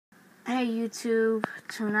Hey YouTube,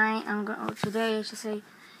 today I should say,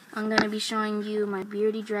 I'm gonna be showing you my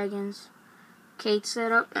Beardy Dragons cage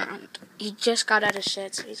setup, and he just got out of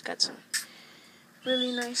shed, so he's got some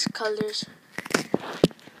really nice colors. You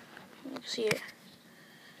can see it.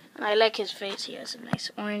 And I like his face. He has some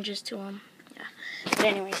nice oranges to him. Yeah. But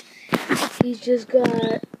anyways, he's just got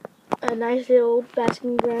a nice little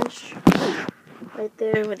basking branch right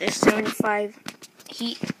there with his 75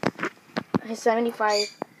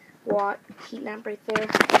 watt heat lamp right there,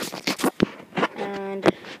 and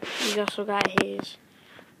he's also got his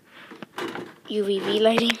UVV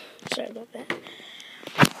lighting. Sorry about that.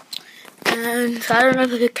 And I don't know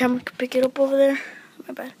if the camera can pick it up over there.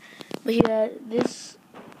 My bad. But he got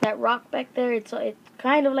that rock back there. It's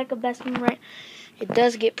kind of like a basking right. It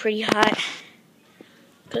does get pretty hot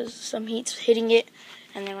because some heat's hitting it.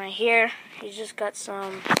 And then right here, he's just got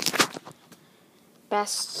some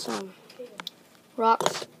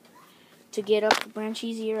rocks to get up the branch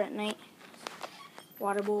easier at night.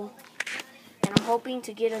 Water bowl. And I'm hoping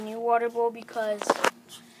to get a new water bowl because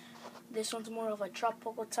this one's more of a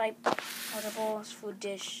tropical type water bowl. His food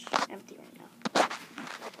dish empty right now.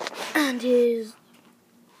 And his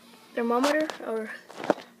thermometer or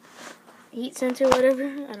heat sensor, whatever.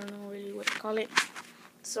 I don't know really what to call it.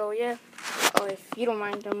 So yeah. Oh, if you don't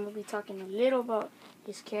mind, I'm going to be talking a little about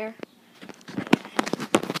his care.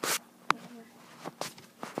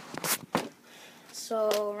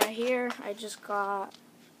 So right here, I just got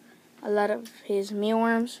a lot of his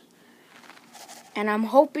mealworms, and I'm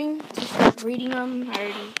hoping to start breeding them.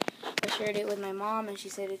 I shared it with my mom, and she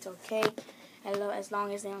said it's okay as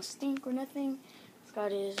long as they don't stink or nothing. It's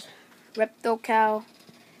got his Reptocal.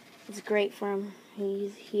 It's great for him.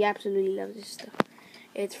 He absolutely loves this stuff.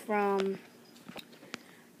 It's from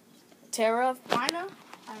Terra Fauna.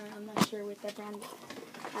 I'm not sure what that brand is.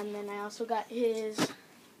 And then I also got his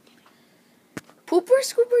Pooper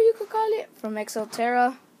Scooper, you could call it, from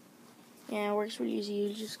Exoterra. Yeah, it works really easy.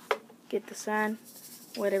 You just get the sand,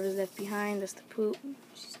 whatever's left behind, that's the poop.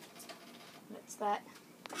 That's that.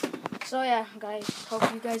 So yeah, guys, hope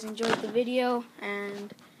you guys enjoyed the video.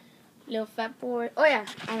 And little fat boy. Oh yeah,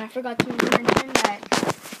 and I forgot to mention that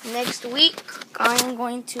next week I'm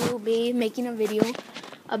going to be making a video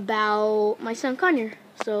about my son Connor.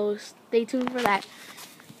 So stay tuned for that.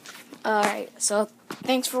 Alright, so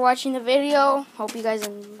thanks for watching the video. Hope you guys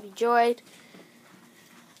enjoyed.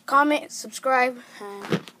 Comment, subscribe,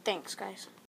 and thanks, guys.